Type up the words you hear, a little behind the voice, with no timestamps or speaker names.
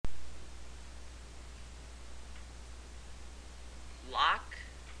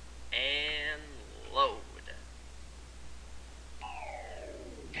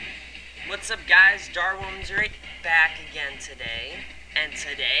What's up, guys? Darwin's right back again today. And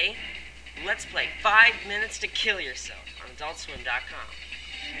today, let's play 5 Minutes to Kill Yourself on AdultSwim.com.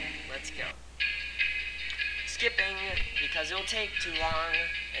 Let's go. Skipping, because it'll take too long,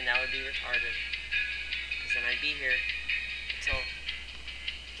 and that would be retarded. Because then I'd be here until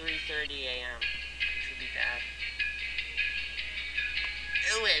 3:30 a.m., which would be bad.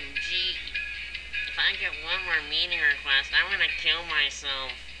 OMG. If I get one more meeting request, I'm gonna kill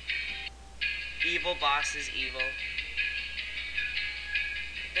myself. Evil boss is evil. I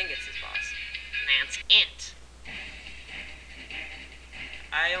think it's his boss. That's it.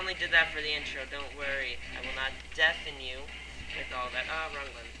 I only did that for the intro, don't worry. I will not deafen you with all that. Ah, wrong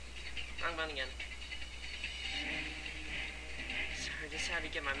button. Wrong button again. Sorry, just had to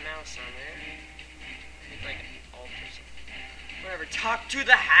get my mouse on there. It's like alt or something. Whatever, talk to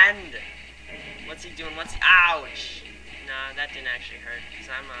the hand! What's he doing? Ouch! Nah, that didn't actually hurt, because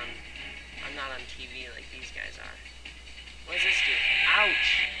I'm not on TV like these guys are. What does this do?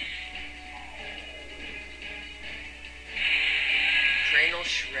 Ouch! Cranial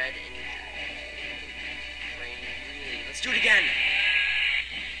shred injury. Really? Let's do it again!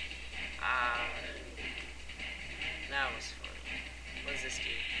 That was fun. What does this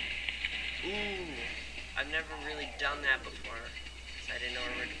do? Ooh! I've never really done that before, so I didn't know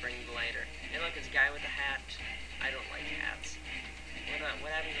where to bring the lighter. Hey look, it's a guy with a hat. I don't like hats.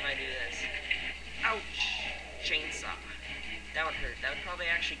 What happens if I do this? Ouch! Chainsaw. That would hurt. That would probably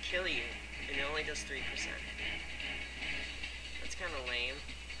actually kill you, and it only does 3%. That's kind of lame.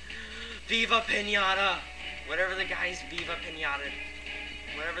 Viva Pinata! Whatever the guy's Viva Pinata,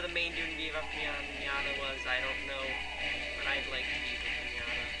 whatever the main dude in Viva Pinata was, I don't know, but I'd like Viva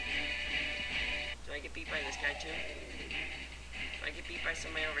Pinata. Do I get beat by this guy too? Do I get beat by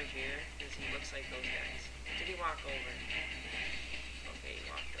somebody over here? Because he looks like those guys. Did he walk over? Okay, he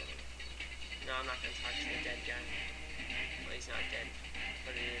walked over. No, I'm not going to talk to the dead guy. Well, he's not dead,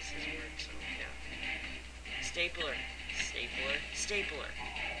 but it is his work, so yeah. Stapler. Stapler. Stapler.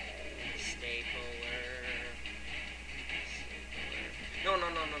 Stapler. No.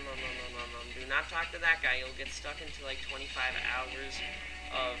 Do not talk to that guy. You'll get stuck into like 25 hours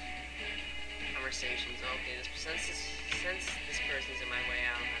of conversations. Okay, since this person's in my way,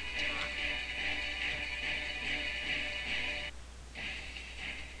 I don't have to talk.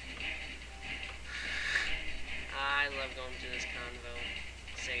 I love going through this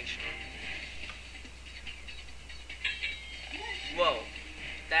conversation. Whoa,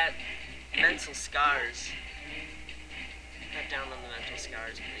 that mental scars. Cut down on the mental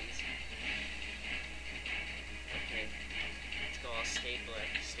scars, please. Okay, let's go all stapler.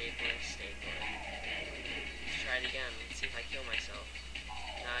 Let's try it again. Let's see if I kill myself.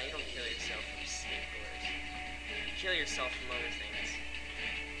 Nah, you don't kill yourself from staplers. You kill yourself from other things.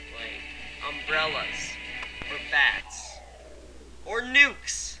 Like umbrellas. Or bats. Or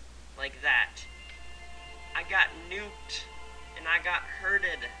nukes. Like that. I got nuked. And I got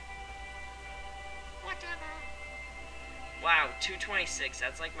hurted. Whatever. Wow, 2:26.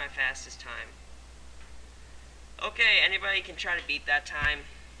 That's like my fastest time. Okay, anybody can try to beat that time.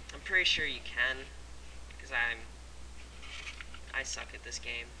 I'm pretty sure you can. Because I suck at this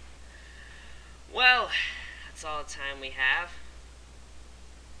game. Well, that's all the time we have.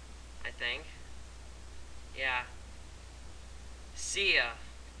 I think. Yeah. See ya.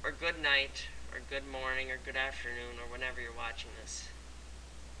 Or good night. Or good morning. Or good afternoon. Or whenever you're watching this.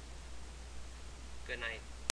 Good night.